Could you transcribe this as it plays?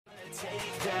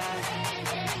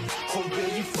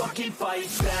can fight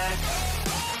back.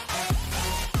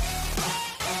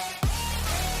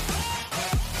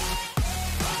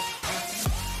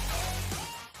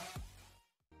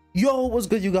 Yo, what's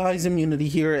good, you guys? Immunity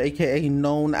here, aka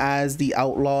known as the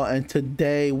Outlaw, and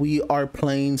today we are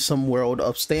playing some World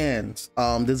of Stands.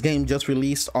 This game just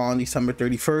released on December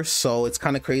 31st, so it's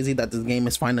kind of crazy that this game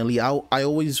is finally out. I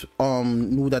always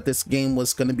knew that this game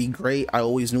was gonna be great. I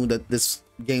always knew that this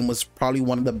game was probably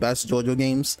one of the best Jojo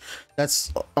games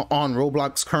that's on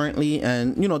Roblox currently,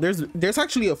 and you know, there's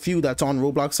actually a few that's on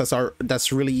Roblox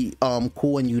that's really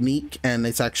cool and unique, and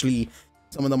it's actually,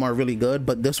 some of them are really good,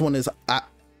 but this one is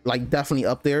like definitely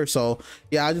up there. So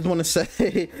yeah, I just want to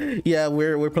say yeah,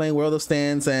 we're playing World of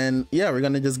Stands, and yeah, we're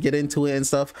gonna just get into it and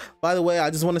stuff. By the way, I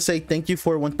just want to say thank you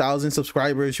for 1,000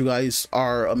 subscribers. You guys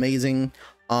are amazing.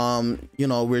 You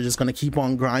know, we're just gonna keep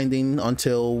on grinding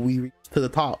until we reach to the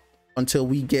top, until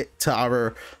we get to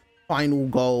our final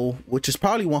goal, which is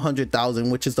probably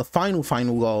 100,000, which is the final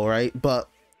goal, right? But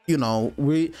you know,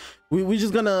 we're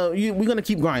gonna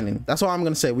keep grinding. That's all I'm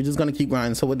gonna say. We're just gonna keep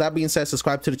grinding. So with that being said,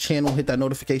 subscribe to the channel, hit that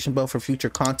notification bell for future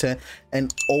content,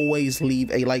 and always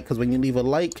leave a like, because when you leave a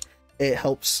like, it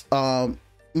helps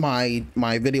my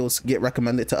videos get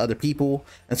recommended to other people.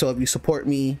 And so if you support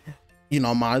me, you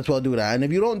know, might as well do that. And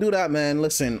if you don't do that, man,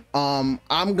 listen, I'm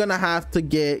gonna have to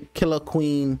get Killer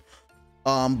Queen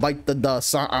bite the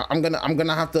dust. I'm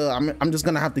just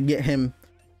gonna have to get him,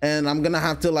 and I'm gonna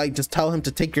have to like just tell him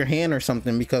to take your hand or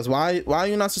something, because why are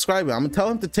you not subscribing? I'm gonna tell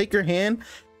him to take your hand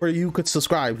where you could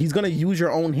subscribe. He's gonna use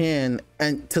your own hand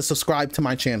and to subscribe to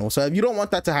my channel. So if you don't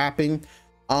want that to happen,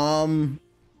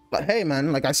 but hey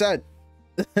man, like I said,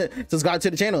 subscribe to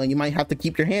the channel and you might have to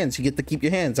keep your hands. You get to keep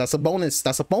your hands. That's a bonus.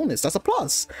 That's a bonus. That's a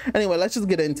plus. Anyway, let's just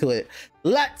get into it.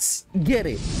 Let's get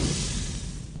it.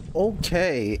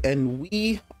 Okay, and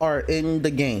we are in the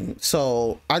game.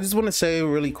 So I just want to say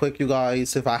really quick, you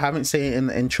guys, if I haven't said it in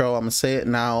the intro, I'm gonna say it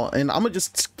now, and I'm gonna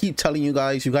just keep telling you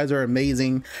guys are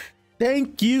amazing.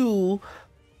 Thank you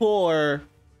for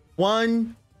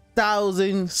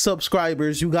 1,000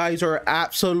 subscribers. You guys are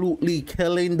absolutely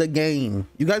killing the game.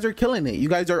 You guys are killing it. You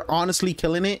guys are honestly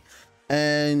killing it.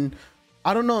 And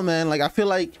I don't know, man, like I feel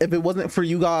like if it wasn't for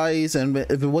you guys, and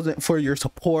if it wasn't for your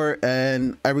support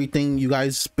and everything you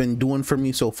guys been doing for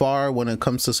me so far when it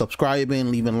comes to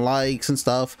subscribing, leaving likes and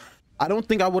stuff, I don't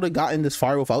think I would have gotten this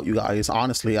far without you guys,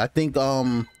 honestly. I think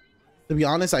to be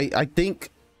honest, I think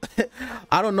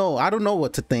I don't know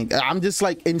what to think. I'm just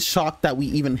like in shock that we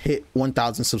even hit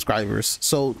 1,000 subscribers.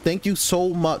 So thank you so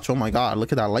much. Oh my god,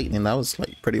 look at that lightning. That was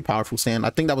like pretty powerful stand. I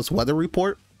think that was weather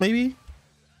report, maybe.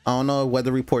 I don't know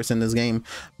weather reports in this game,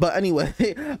 but anyway,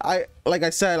 like I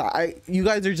said, you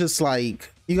guys are just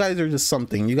like, you guys are just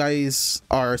something. You guys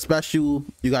are special.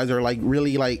 You guys are like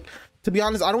really, like, to be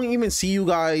honest, I don't even see you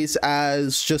guys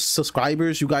as just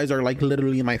subscribers. You guys are like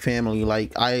literally my family.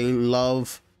 Like I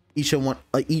love each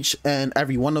and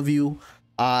every one of you.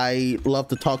 I love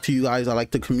to talk to you guys. I like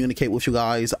to communicate with you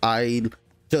guys. I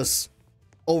just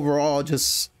overall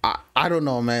just I don't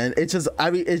know, man, it's just, I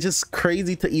mean, it's just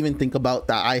crazy to even think about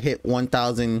that I hit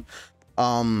 1,000,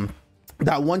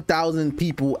 that 1,000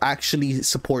 people actually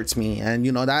supports me, and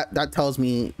you know, that tells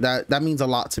me that means a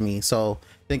lot to me. So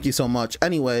thank you so much.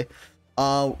 Anyway,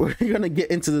 we're gonna get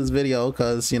into this video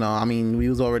because, you know, I mean, we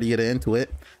was already getting into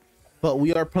it, but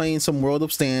we are playing some World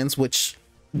of Stands, which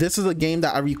this is a game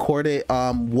that I recorded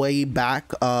way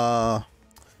back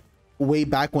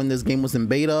when this game was in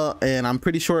beta, and I'm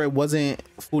pretty sure it wasn't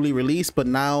fully released, but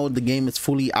now the game is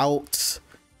fully out,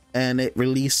 and it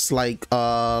released like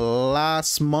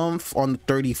last month on the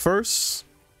 31st.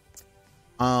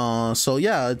 So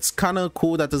yeah, it's kind of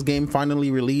cool that this game finally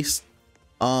released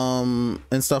and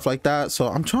stuff like that. So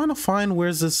I'm trying to find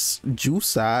where's this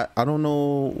juice at. I don't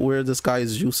know where this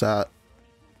guy's juice at.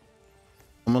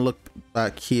 I'm gonna look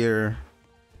back here.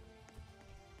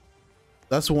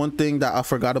 That's one thing that I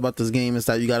forgot about this game, is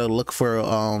that you gotta look for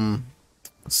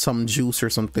some juice or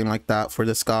something like that for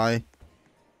this guy,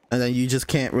 and then you just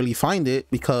can't really find it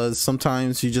because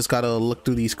sometimes you just gotta look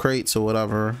through these crates or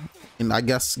whatever, and I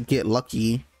guess get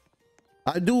lucky.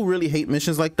 I do really hate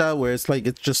missions like that where it's like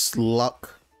it's just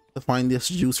luck to find this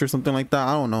juice or something like that.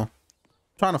 I don't know. I'm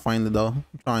trying to find it though.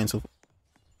 I'm trying to.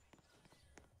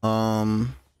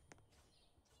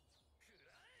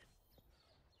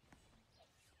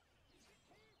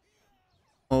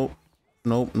 Oh,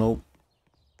 nope.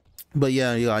 But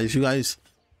yeah, you guys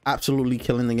absolutely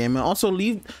killing the game. And also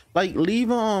leave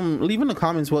in the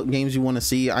comments what games you want to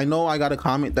see. I know I got a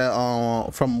comment that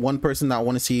from one person that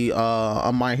want to see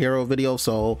a My Hero video,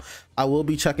 so I will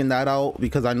be checking that out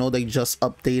because I know they just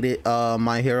updated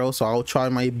My Hero, so I'll try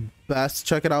my best to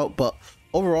check it out. But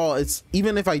overall, it's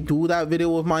even if I do that video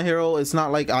with my hero, it's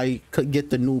not like I could get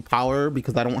the new power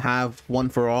because I don't have one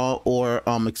for all or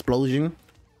explosion.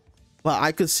 But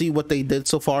I could see what they did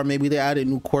so far. Maybe they added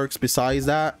new quirks besides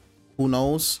that. Who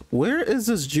knows? Where is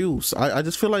this juice? I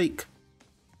just feel like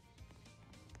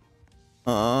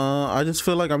I just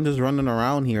feel like I'm just running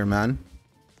around here, man.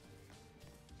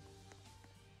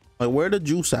 Like, where the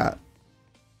juice at?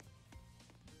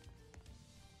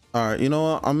 All right, you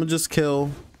know what? I'm gonna just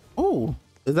kill. Oh,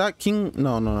 is that King?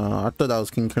 No. I thought that was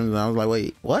King Crimson. I was like,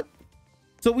 wait, what?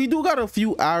 So we do got a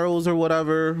few arrows or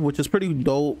whatever, which is pretty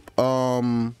dope.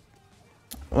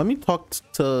 Let me talk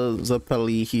to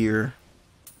Zeppeli here.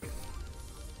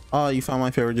 Oh, you found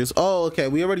my favorite juice. Oh, okay,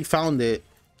 we already found it.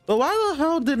 But why the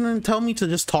hell didn't it tell me to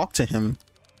just talk to him?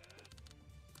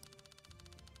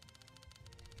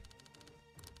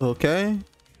 Okay.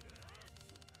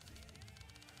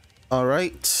 All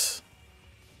right.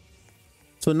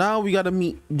 So now we got to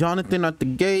meet Jonathan at the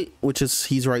gate, which is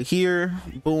he's right here.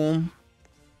 Boom.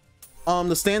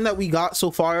 The stand that we got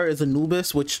so far is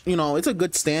Anubis, which, you know, it's a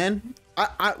good stand.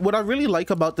 What I really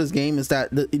like about this game is that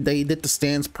they did the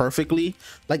stands perfectly.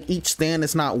 Like, each stand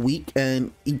is not weak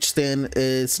and each stand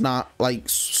is not like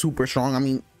super strong. I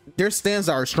mean, there's stands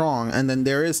that are strong and then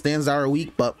there is stands that are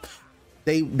weak, but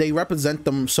they represent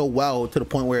them so well to the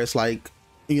point where it's like,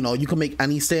 you know, you can make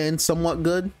any stand somewhat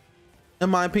good, in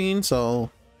my opinion. So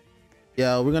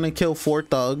yeah, we're gonna kill 4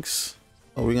 thugs.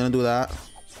 So we're gonna do that.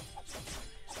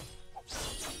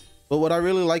 But what I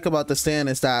really like about the stand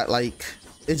is that, like,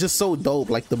 it's just so dope,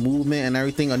 like the movement and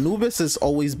everything. Anubis has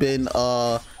always been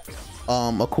a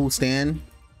cool stand,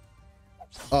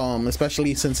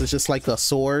 especially since it's just like a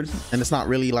sword and it's not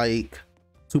really like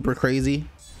super crazy.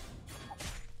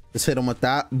 Just hit him with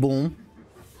that. Boom.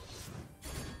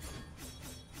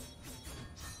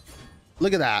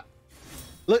 Look at that.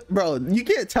 Look, bro, you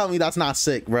can't tell me that's not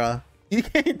sick, bro. You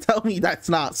can't tell me that's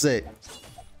not sick.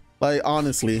 Like,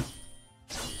 honestly.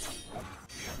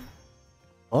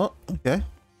 Oh, okay.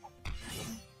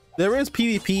 There is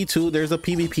PvP too. There's a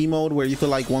PvP mode where you could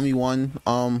like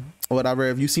 1v1 whatever.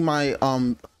 If you see my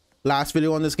last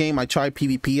video on this game, I tried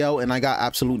PvP out and I got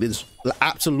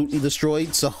absolutely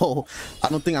destroyed. So I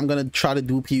don't think I'm gonna try to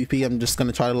do PvP. I'm just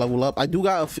gonna try to level up. I do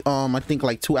got I think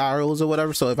like 2 arrows or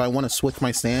whatever, so if I want to switch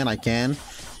my stand I can.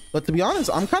 But to be honest,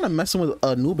 I'm kind of messing with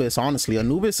Anubis. Honestly,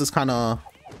 Anubis is kind of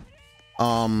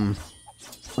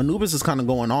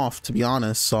going off, to be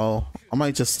honest. So I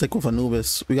might just stick with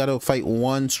Anubis. We got to fight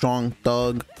 1 strong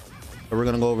thug. So we're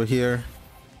gonna go over here.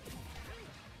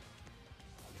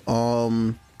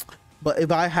 But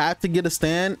if I had to get a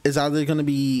stand, it's either gonna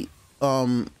be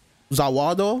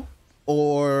Zawado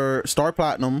or Star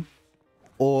Platinum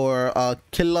or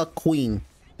Killer Queen.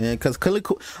 Yeah, because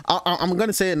I'm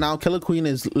gonna say it now, Killer Queen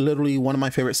is literally one of my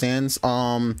favorite stands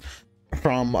from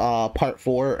part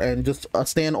 4, and just a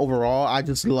stand overall. I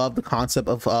just love the concept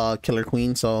of Killer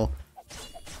Queen. So,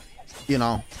 you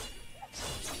know,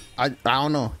 I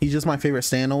don't know, he's just my favorite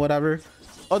stand or whatever.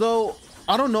 Although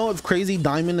I don't know if Crazy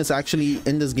Diamond is actually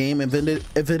in this game. If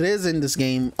it is in this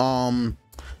game, I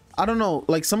don't know,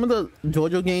 like some of the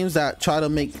JoJo games that try to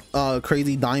make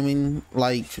Crazy Diamond,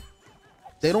 like,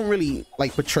 they don't really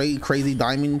like portray Crazy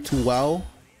Diamond too well.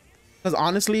 Because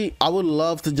honestly, I would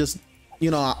love to just,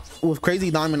 you know, with Crazy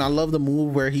Diamond, I love the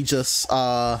move where he just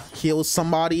heals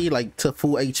somebody like to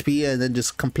full HP and then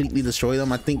just completely destroy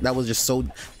them. I think that's just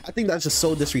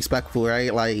so disrespectful,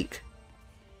 right? Like,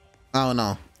 I don't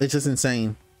know, it's just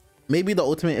insane. Maybe the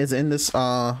ultimate is in this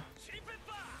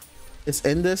it's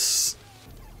in this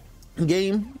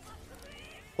game,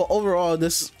 but overall,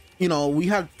 this, you know, we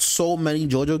had so many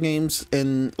JoJo games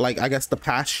in, like, I guess the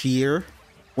past year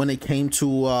when it came to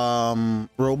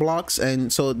Roblox,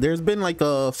 and so there's been like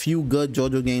a few good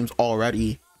JoJo games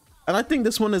already, and I think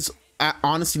this one is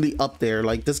honestly up there.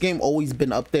 Like, this game always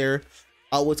been up there.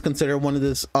 I would consider one of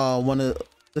the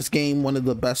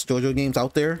best JoJo games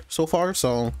out there so far.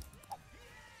 So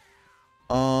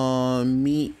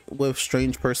meet with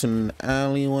strange person in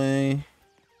alleyway.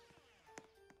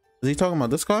 Is he talking about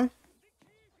this guy?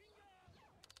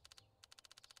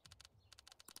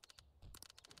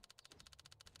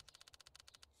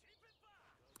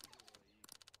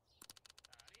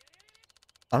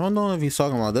 I don't know if he's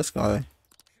talking about this guy.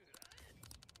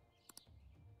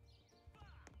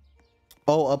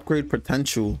 Oh, upgrade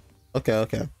potential.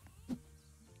 Okay.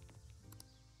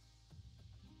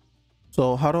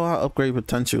 So how do I upgrade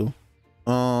potential?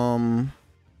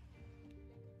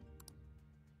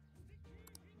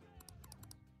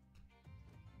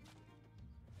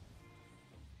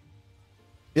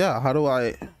 Yeah, how do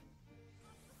I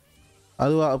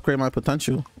upgrade my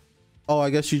potential? Oh, I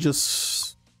guess you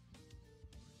just...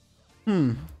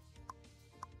 The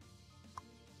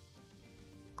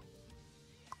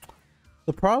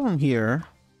problem here...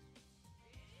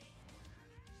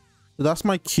 That's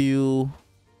my Q.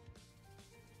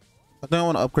 I think I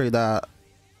want to upgrade that.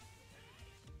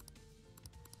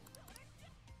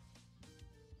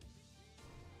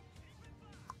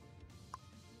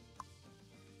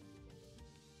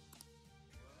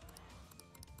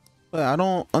 Wait, I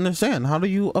don't understand. How do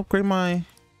you upgrade my...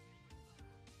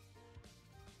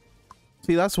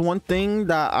 See, that's one thing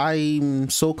that I'm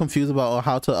so confused about,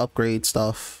 how to upgrade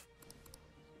stuff.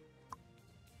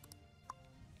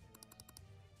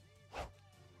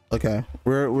 Okay,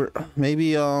 we're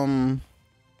maybe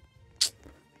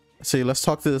see, let's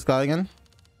talk to this guy again.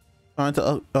 Trying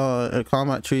to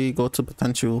combat tree, go to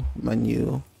potential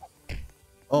menu.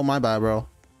 Oh, my bad, bro.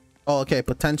 Oh, okay,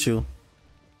 potential.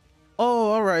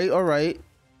 Oh, all right.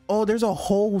 Oh, there's a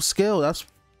whole skill. That's...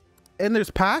 And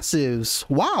there's passives.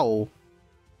 Wow.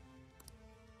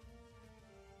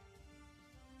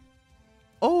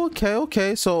 Oh,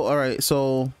 okay. So, all right.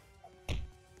 So,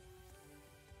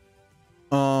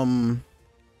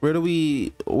 where do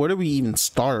we even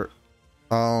start?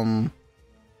 I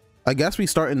guess we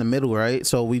start in the middle, right?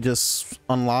 So we just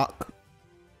unlock.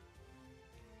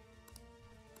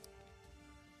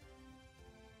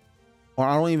 Or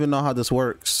I don't even know how this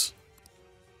works.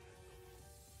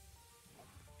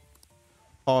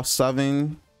 Cost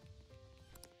 7.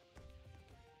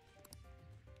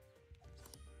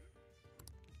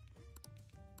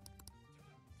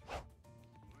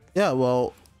 Yeah,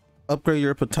 well, upgrade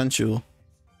your potential.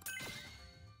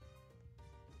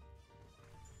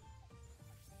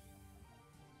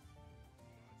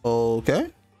 Okay.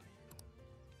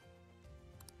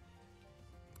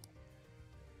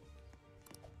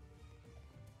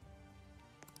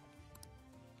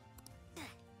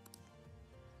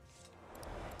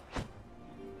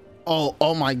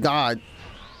 Oh my god.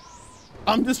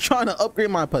 I'm just trying to upgrade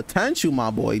my potential, my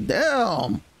boy.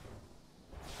 Damn.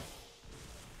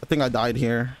 I think I died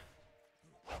here.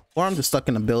 Or I'm just stuck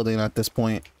in a building at this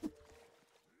point.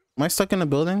 Am I stuck in a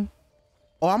building?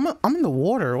 Oh, I'm in the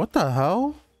water. What the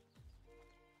hell?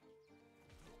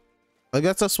 I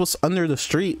guess that's what's under the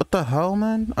street. What the hell,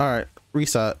 man? All right,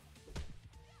 reset.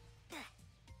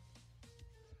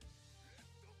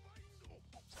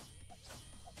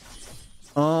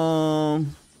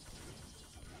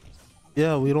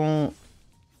 Yeah, we don't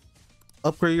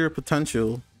upgrade your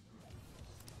potential.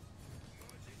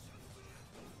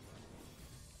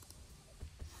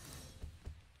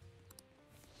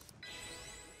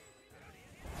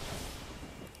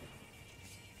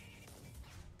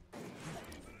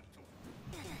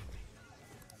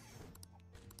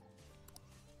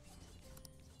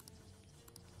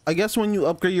 I guess when you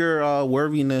upgrade your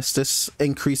worthiness, this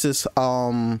increases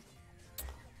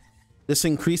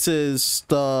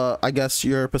the, I guess,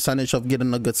 your percentage of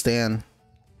getting a good stand.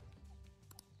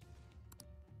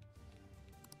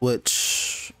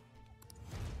 Which,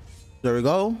 there we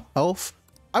go. Health.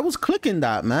 I was clicking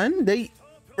that, man.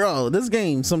 Bro, this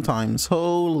game sometimes,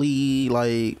 holy,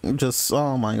 like, just,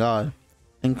 oh my god.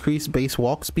 Increase base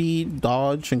walk speed,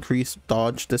 dodge, increase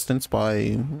dodge distance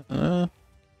by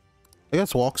I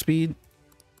guess walk speed.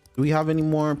 Do we have any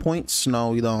more points? No,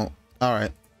 we don't. All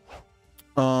right.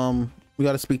 We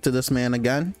got to speak to this man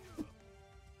again.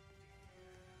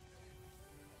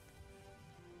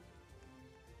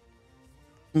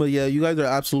 But yeah, you guys are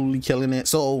absolutely killing it.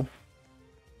 So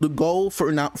the goal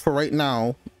for right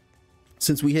now,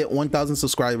 since we hit 1,000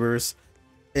 subscribers,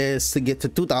 is to get to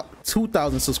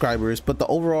 2,000 subscribers. But the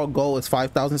overall goal is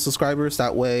 5,000 subscribers.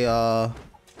 That way,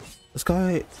 this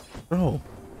guy, bro.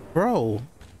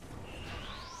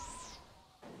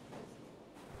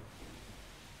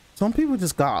 Some people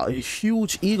just got a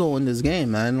huge ego in this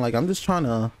game, man. Like, I'm just trying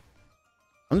to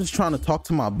talk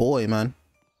to my boy, man.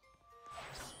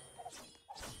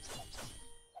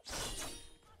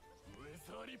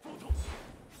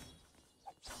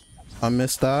 I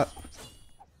missed that.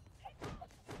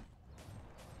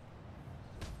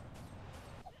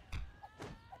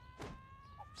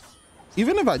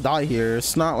 Even if I die here,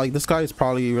 it's not like this guy is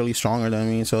probably really stronger than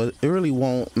me, so it really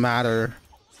won't matter.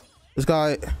 This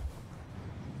guy...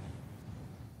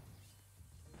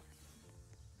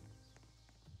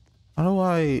 How do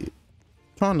I'm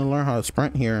trying to learn how to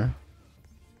sprint here.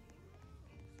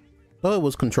 Thought it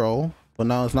was control, but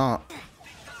now it's not.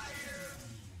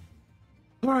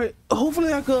 All right,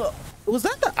 hopefully I could... Was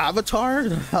that the avatar?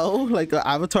 Hell, like an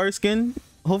avatar skin?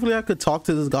 Hopefully I could talk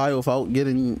to this guy without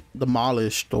getting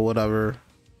demolished or whatever.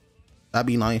 That'd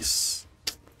be nice.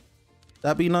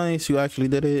 That'd be nice. You actually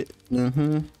did it.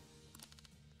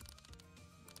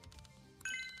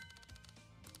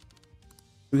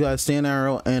 We got a stand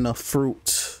arrow and a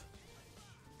fruit.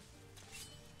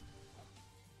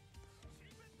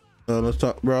 Let's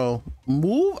talk, bro.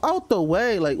 Move out the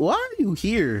way. Like, why are you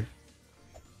here?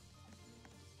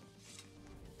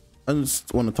 I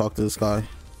just want to talk to this guy.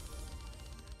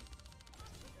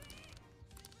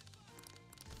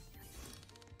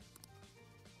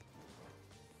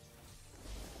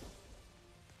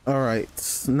 All right,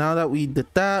 now that we did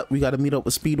that, we got to meet up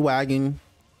with Speedwagon.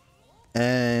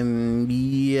 And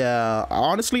yeah,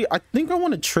 honestly, I think I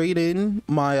want to trade in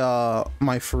my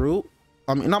my fruit.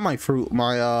 I mean, not my fruit,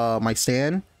 my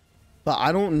stand, but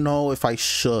I don't know if I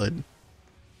should.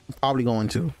 I'm probably going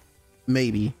to,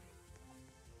 maybe.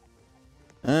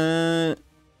 Where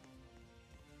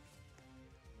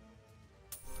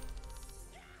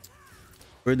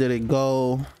did it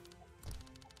go?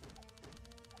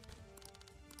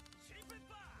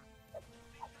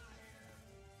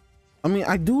 I mean,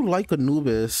 I do like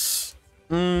Anubis.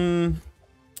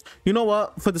 You know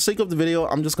what? For the sake of the video,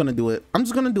 I'm just gonna do it. I'm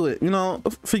just gonna do it. You know,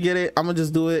 forget it. I'm gonna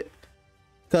just do it.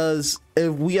 Because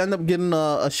if we end up getting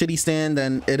a shitty stand,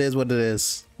 then it is what it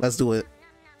is. Let's do it.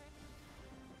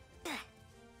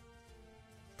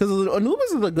 Because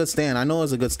Anubis is a good stand. I know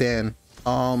it's a good stand.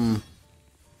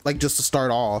 Like just to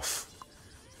start off.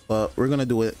 But we're gonna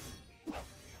do it.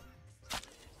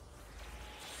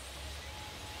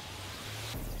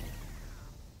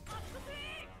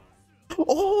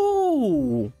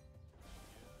 Oh!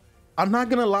 I'm not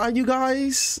gonna lie, you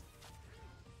guys.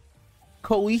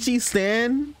 Koichi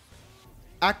stand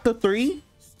Acta 3.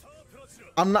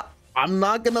 I'm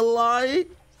not gonna lie.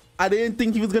 I didn't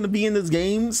think he was gonna be in this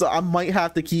game, so I might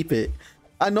have to keep it.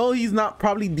 I know he's not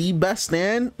probably the best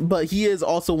stand, but he is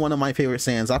also one of my favorite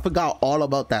stands. I forgot all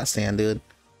about that stand, dude.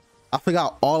 I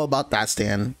forgot all about that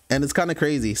stand, and it's kind of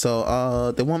crazy.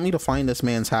 So they want me to find this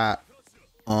man's hat,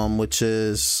 which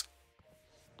is,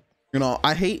 you know,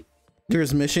 I hate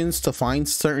there's missions to find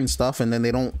certain stuff and then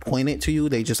they don't point it to you.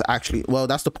 They just actually, well,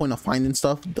 that's the point of finding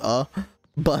stuff, duh.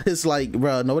 But it's like,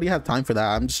 bro, nobody had time for that.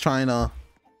 I'm just trying to,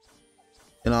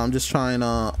 you know, I'm just trying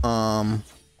to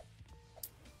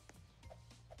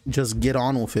just get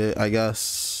on with it, I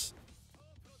guess.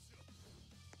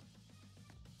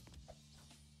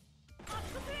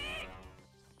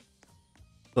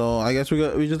 So I guess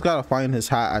we just gotta find his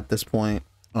hat at this point.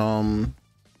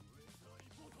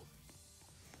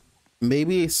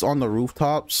 Maybe it's on the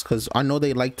rooftops, because I know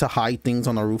they like to hide things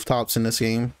on the rooftops in this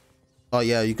game. Oh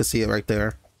yeah, you can see it right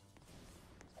there.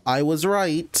 I was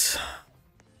right.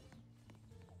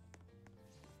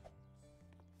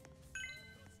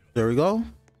 There we go.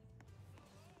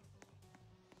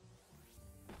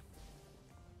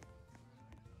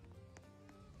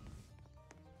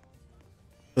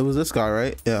 It was this guy,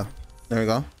 right? Yeah, there we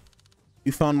go.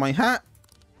 You found my hat.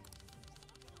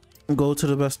 Go to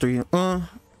the best three.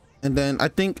 And then I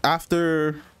think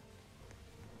after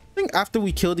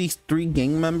we kill these 3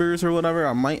 gang members or whatever,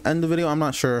 I might end the video. I'm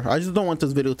not sure. I just don't want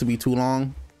this video to be too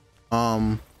long.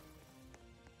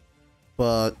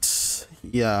 But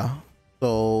yeah.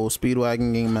 So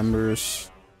Speedwagon gang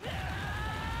members.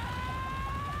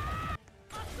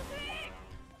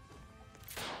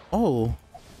 Oh.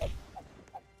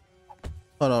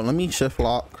 Hold on, let me shift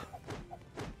lock.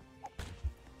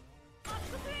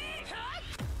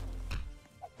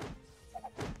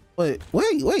 Wait,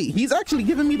 he's actually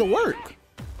giving me the work.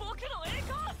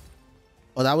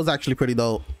 Oh, that was actually pretty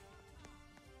dope.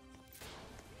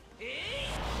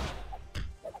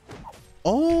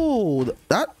 Oh,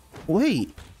 that,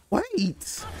 wait, why am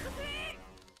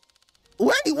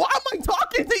I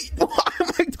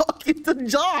talking to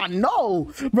John?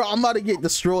 No, bro, I'm about to get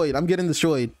destroyed. I'm getting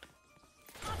destroyed.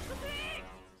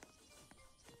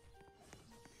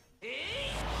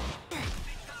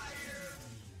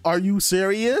 Are you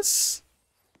serious?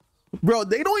 Bro,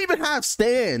 they don't even have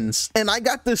stands and I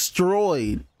got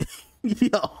destroyed.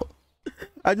 Yo,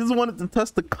 I just wanted to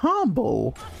test the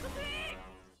combo.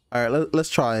 All right, let's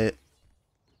try it.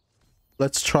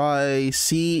 Let's try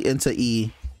C into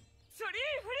E.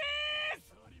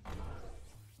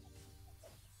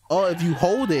 Oh, if you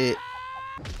hold it.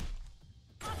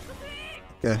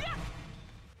 Okay.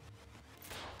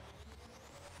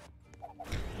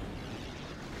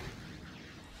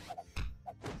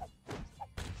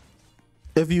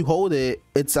 If you hold it,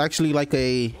 it's actually like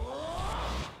a...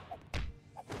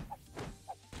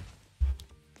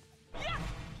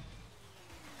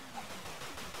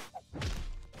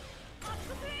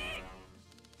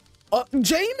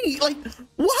 Jamie, like,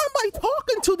 why am I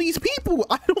talking to these people?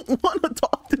 I don't want to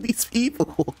talk to these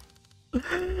people.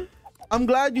 I'm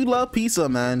glad you love pizza,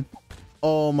 man.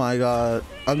 Oh my god.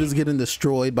 I'm just getting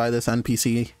destroyed by this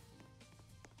NPC.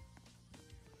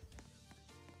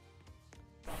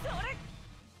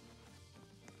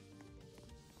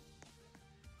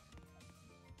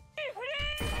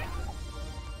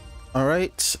 All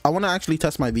right, I want to actually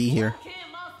test my V here.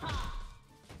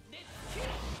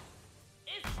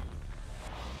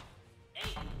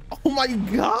 Oh my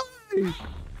god.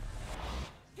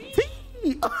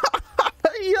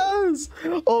 Yes.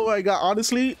 Oh my god,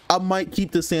 honestly, I might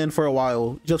keep this stand for a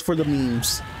while just for the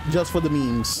memes. Just for the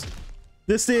memes.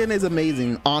 This stand is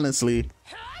amazing, honestly.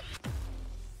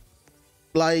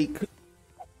 Like,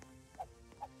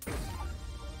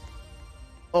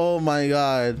 oh my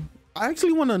god, I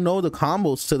actually want to know the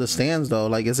combos to the stands though.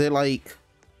 Like, is it like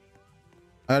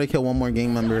I gotta kill one more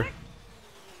gang member,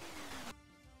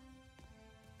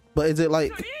 but is it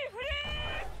like,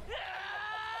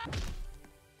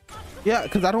 yeah,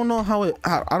 because I don't know how it,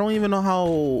 I don't even know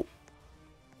how.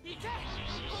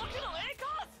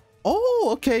 Oh,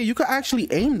 okay, you could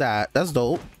actually aim that. That's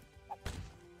dope.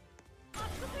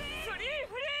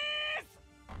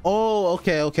 Oh,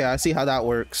 okay, I see how that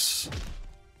works.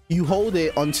 You hold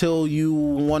it until you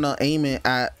want to aim it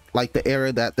at like the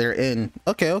area that they're in.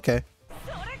 Okay.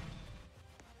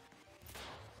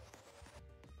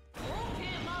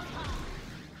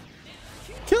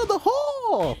 Kill the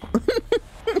hole.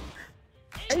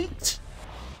 H-I-T.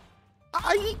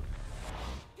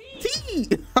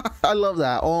 I love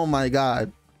that. Oh my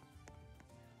god.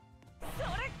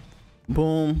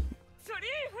 Boom.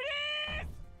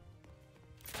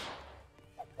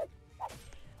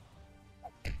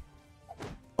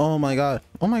 Oh my god.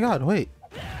 Oh my god, wait.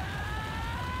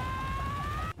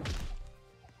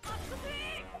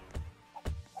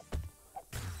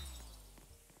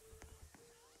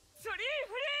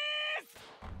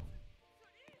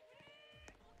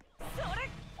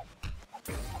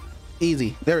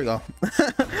 Easy. There we go.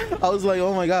 I was like,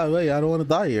 oh my god, wait, I don't want to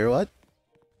die here. What?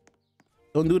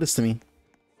 Don't do this to me.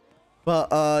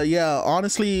 But yeah,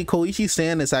 honestly, Koichi's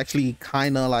stand is actually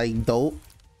kind of like dope.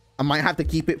 I might have to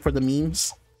keep it for the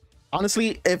memes.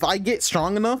 Honestly, if I get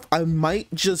strong enough, I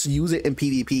might just use it in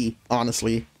PvP.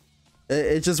 Honestly,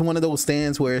 it's just one of those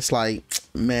stands where it's like,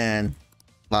 man,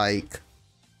 like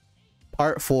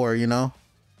part 4, you know.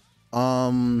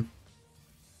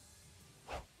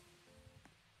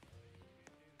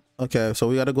 Okay, so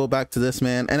we got to go back to this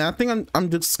man, and I think I'm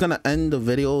just gonna end the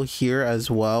video here as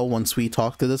well once we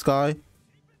talk to this guy,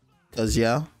 because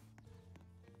yeah,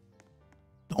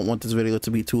 don't want this video to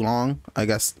be too long. I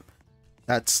guess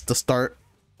that's the start.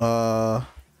 All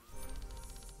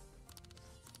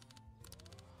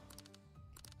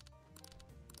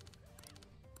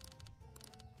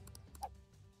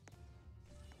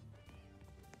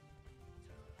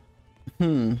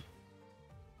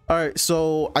right,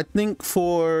 so I think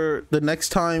for the next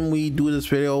time we do this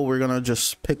video, we're gonna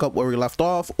just pick up where we left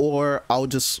off, or I'll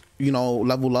just, you know,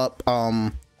 level up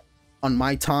on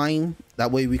my time. That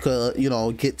way we could, you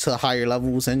know, get to higher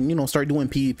levels and, you know, start doing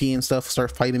PvP and stuff,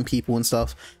 start fighting people and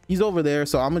stuff. He's over there,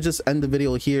 so I'm gonna just end the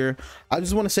video here. I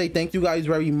just want to say thank you guys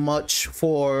very much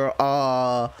for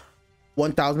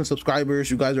 1,000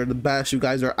 subscribers. You guys are the best. You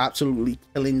guys are absolutely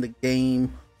killing the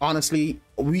game. Honestly,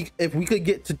 if we could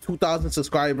get to 2,000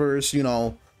 subscribers, you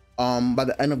know, by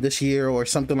the end of this year or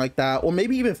something like that, or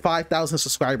maybe even 5,000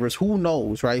 subscribers, who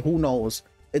knows, right? Who knows?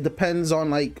 It depends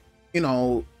on, like, you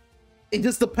know, it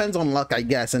just depends on luck, I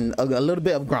guess, and a little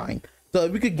bit of grind. So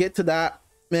if we could get to that,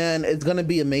 man, it's gonna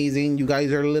be amazing. You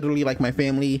guys are literally like my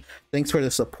family. Thanks for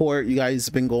the support. You guys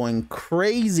have been going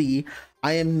crazy.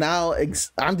 I am now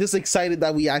I'm just excited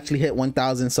that we actually hit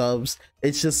 1,000 subs.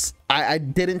 It's just I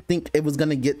didn't think it was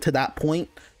gonna get to that point,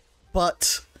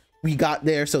 but we got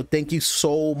there. So thank you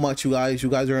so much, you guys. You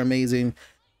guys are amazing.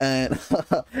 And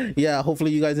yeah,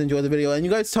 hopefully you guys enjoy the video, and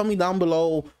you guys tell me down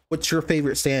below what's your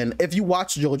favorite stand. If you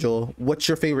watch Jojo, what's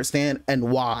your favorite stand and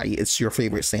why it's your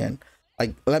favorite stand?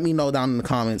 Like, let me know down in the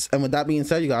comments. And with that being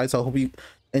said, you guys, I hope you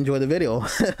enjoy the video.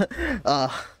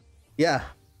 Yeah,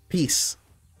 peace.